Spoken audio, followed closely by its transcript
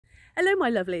Hello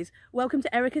my lovelies, welcome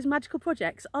to Erica's Magical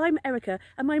Projects. I'm Erica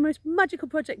and my most magical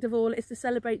project of all is to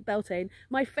celebrate Beltane,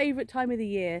 my favourite time of the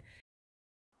year.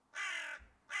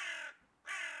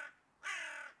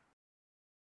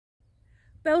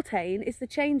 Beltane is the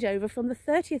changeover from the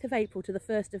 30th of April to the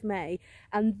 1st of May,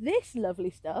 and this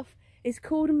lovely stuff is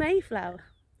called Mayflower.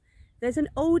 There's an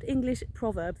old English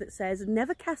proverb that says,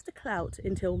 never cast a clout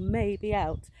until May be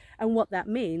out. And what that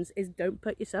means is don't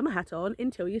put your summer hat on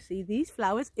until you see these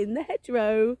flowers in the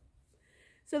hedgerow.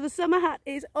 So the summer hat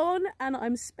is on and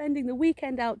I'm spending the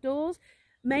weekend outdoors.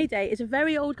 May Day is a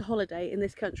very old holiday in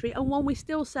this country and one we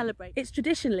still celebrate. It's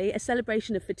traditionally a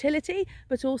celebration of fertility,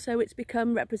 but also it's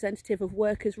become representative of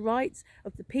workers' rights,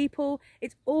 of the people.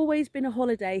 It's always been a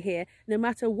holiday here, no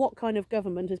matter what kind of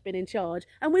government has been in charge.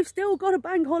 And we've still got a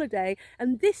bank holiday.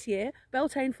 And this year,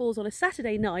 Beltane falls on a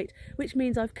Saturday night, which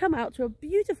means I've come out to a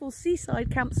beautiful seaside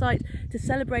campsite to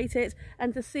celebrate it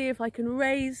and to see if I can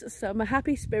raise some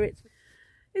happy spirits.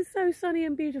 It's so sunny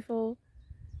and beautiful.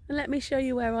 And let me show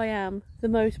you where I am, the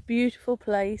most beautiful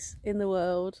place in the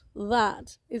world.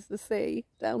 That is the sea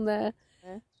down there,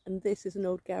 and this is an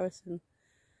old garrison.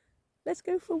 Let's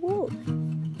go for a walk.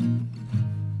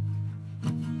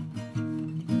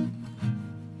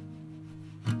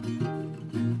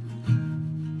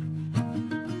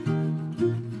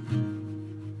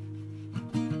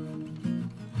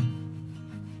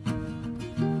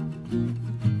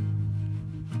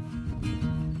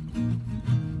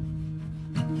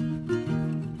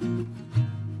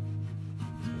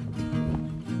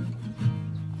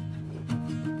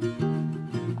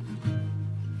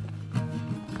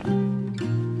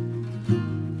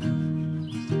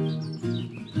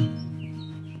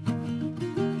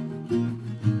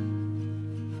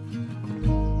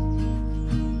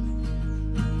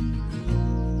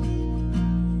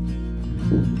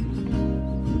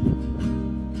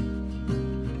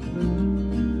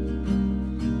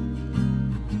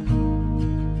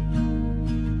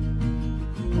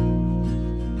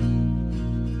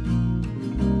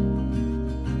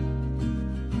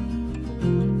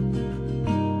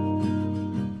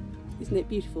 Isn't it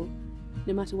beautiful?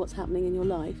 No matter what's happening in your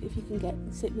life, if you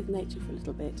can sit with nature for a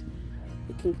little bit,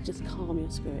 it can just calm your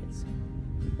spirits.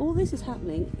 All this is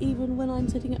happening even when I'm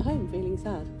sitting at home feeling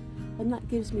sad, and that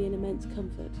gives me an immense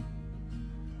comfort.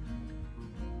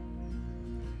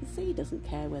 The sea doesn't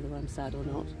care whether I'm sad or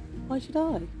not. Why should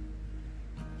I?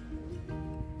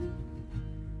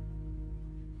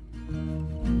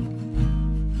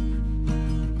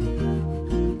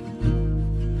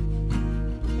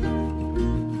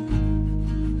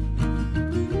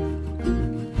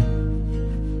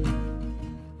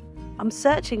 I'm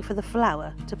searching for the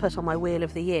flower to put on my wheel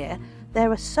of the year.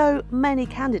 There are so many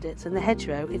candidates in the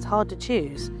hedgerow, it's hard to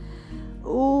choose.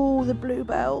 Oh, the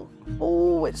bluebell.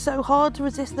 Oh, it's so hard to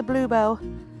resist the bluebell.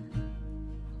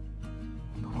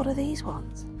 But what are these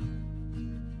ones?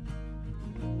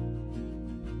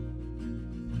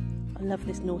 I love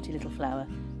this naughty little flower.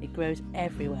 It grows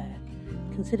everywhere.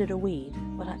 Considered a weed,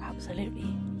 but I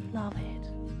absolutely love it.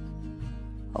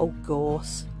 Oh,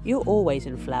 gorse, you're always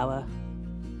in flower.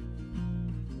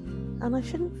 And I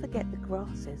shouldn't forget the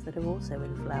grasses that are also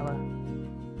in flower,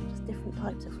 just different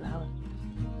types of flower.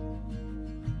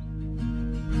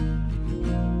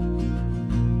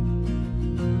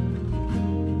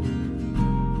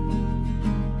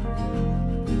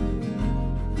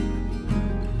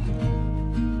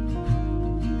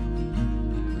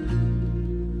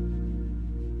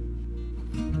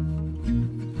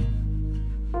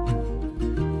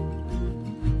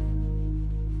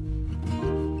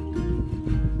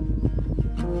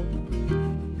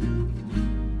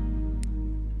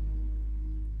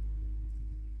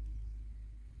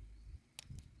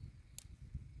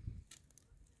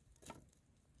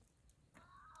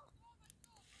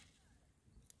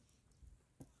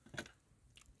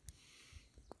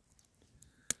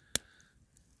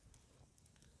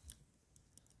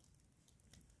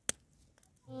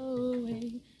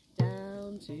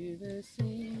 Down to the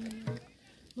sea,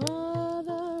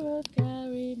 Mother of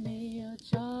carry me, a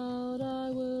child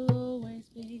I will always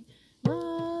be.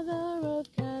 Mother of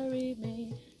carry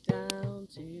me, down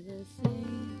to the sea.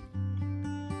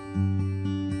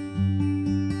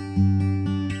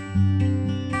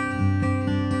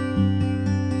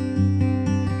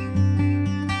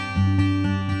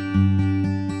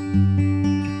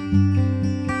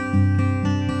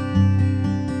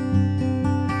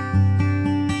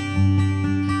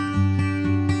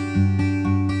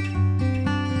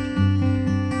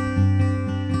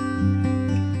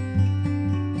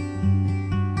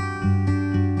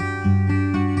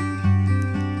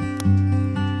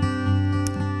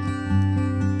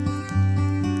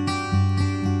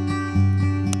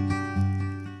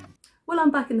 Well,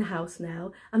 I'm back in the house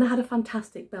now and I had a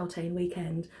fantastic Beltane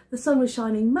weekend. The sun was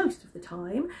shining most of the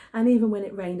time, and even when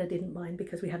it rained I didn't mind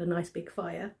because we had a nice big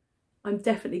fire. I'm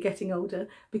definitely getting older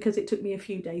because it took me a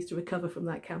few days to recover from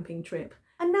that camping trip.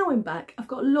 And now I'm back, I've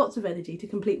got lots of energy to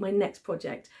complete my next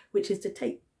project, which is to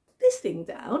take this thing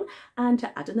down and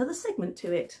to add another segment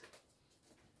to it.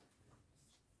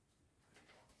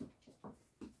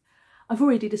 I've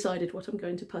already decided what I'm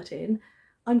going to put in.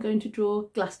 I'm going to draw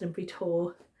Glastonbury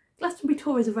Tor. Glastonbury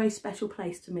Tor is a very special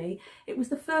place to me. It was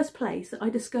the first place that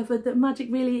I discovered that magic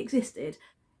really existed.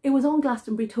 It was on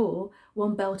Glastonbury Tor,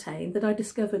 one Beltane, that I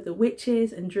discovered that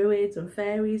witches and druids and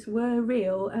fairies were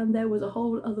real and there was a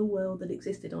whole other world that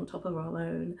existed on top of our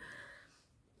own.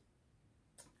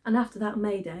 And after that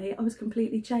May Day, I was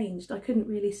completely changed. I couldn't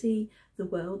really see the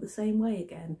world the same way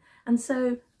again. And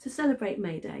so, to celebrate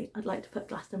May Day, I'd like to put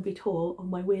Glastonbury Tor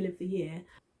on my Wheel of the Year.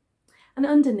 And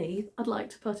underneath, I'd like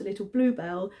to put a little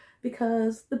bluebell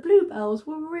because the bluebells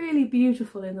were really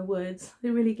beautiful in the woods. They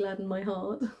really gladdened my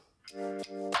heart.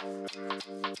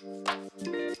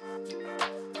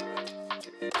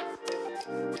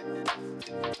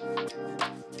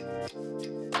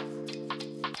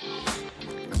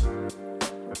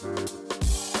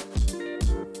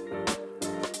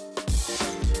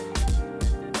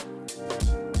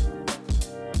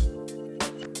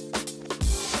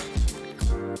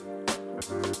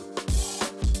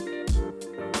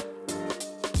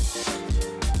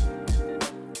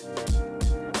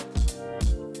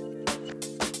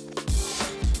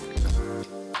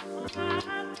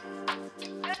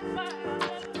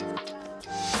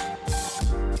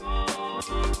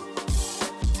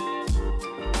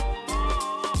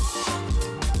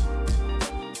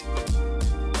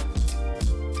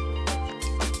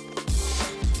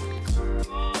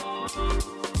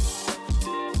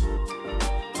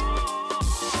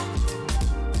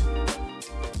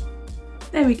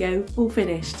 There we go, all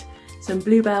finished. Some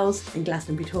bluebells and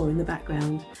Glastonbury Tor in the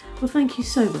background. Well, thank you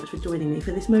so much for joining me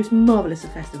for this most marvellous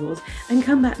of festivals, and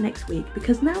come back next week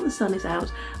because now the sun is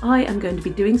out, I am going to be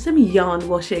doing some yarn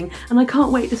washing and I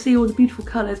can't wait to see all the beautiful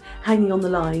colours hanging on the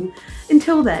line.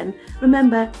 Until then,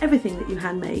 remember, everything that you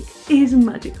hand make is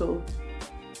magical.